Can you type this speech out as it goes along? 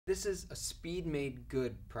This is a speed made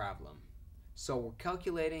good problem. So we're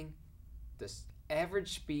calculating the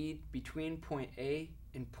average speed between point A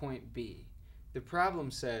and point B. The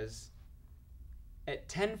problem says, at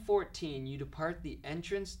 10:14 you depart the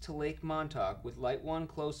entrance to Lake Montauk with Light 1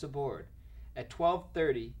 close aboard. At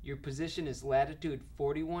 12:30 your position is latitude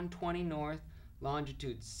 4120 north,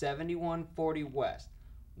 longitude 7140 west.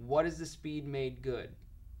 What is the speed made good?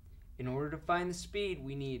 In order to find the speed,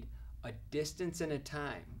 we need a distance and a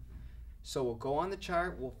time. So we'll go on the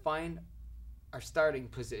chart, we'll find our starting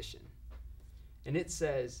position. And it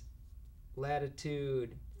says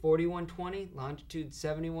latitude 4120, longitude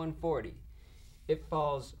 7140. It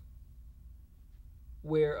falls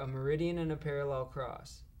where a meridian and a parallel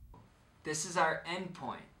cross. This is our end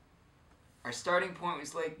point. Our starting point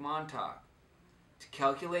was Lake Montauk. To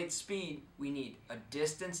calculate speed, we need a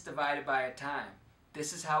distance divided by a time.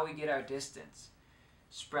 This is how we get our distance.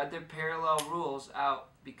 Spread the parallel rules out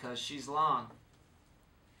because she's long.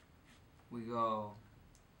 We go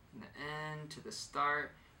from the end to the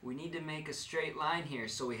start. We need to make a straight line here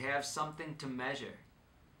so we have something to measure.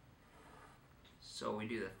 So we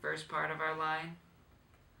do the first part of our line,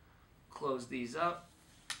 close these up,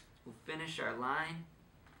 we'll finish our line.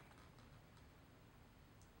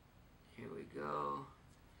 Here we go.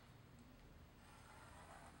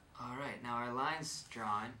 Alright, now our line's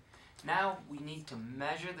drawn. Now we need to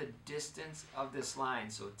measure the distance of this line.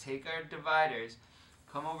 So take our dividers,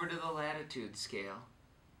 come over to the latitude scale,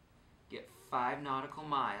 get 5 nautical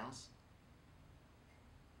miles,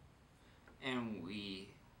 and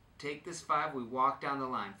we take this 5, we walk down the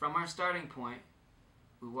line. From our starting point,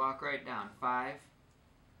 we walk right down. 5,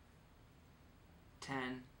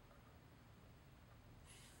 10,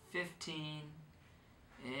 15,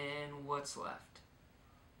 and what's left?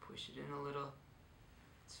 Push it in a little.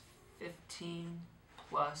 It's 15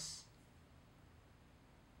 plus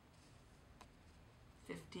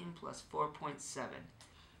 4.7.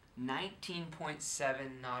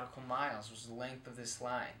 19.7 nautical miles was the length of this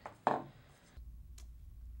line.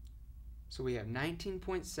 So we have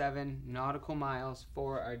 19.7 nautical miles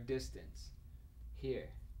for our distance here.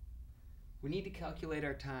 We need to calculate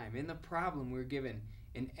our time. In the problem, we're given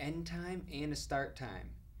an end time and a start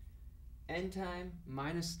time. End time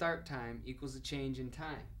minus start time equals a change in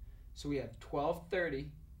time. So we have 12:30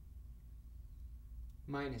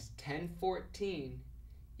 minus 10:14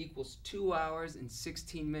 equals 2 hours and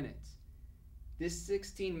 16 minutes. This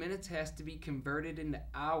 16 minutes has to be converted into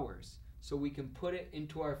hours so we can put it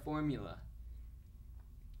into our formula.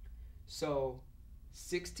 So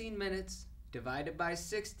 16 minutes divided by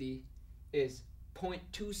 60 is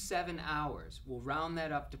 0.27 hours. We'll round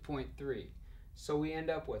that up to 0.3. So we end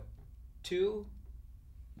up with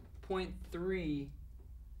 2.3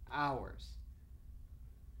 hours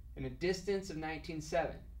and a distance of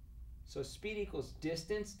 19.7. So speed equals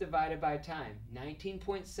distance divided by time.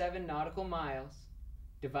 19.7 nautical miles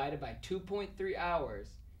divided by 2.3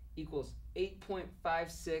 hours equals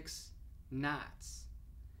 8.56 knots.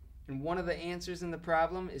 And one of the answers in the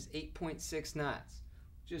problem is 8.6 knots.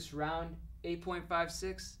 Just round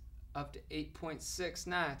 8.56 up to 8.6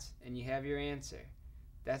 knots and you have your answer.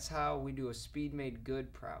 That's how we do a speed made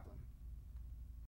good problem.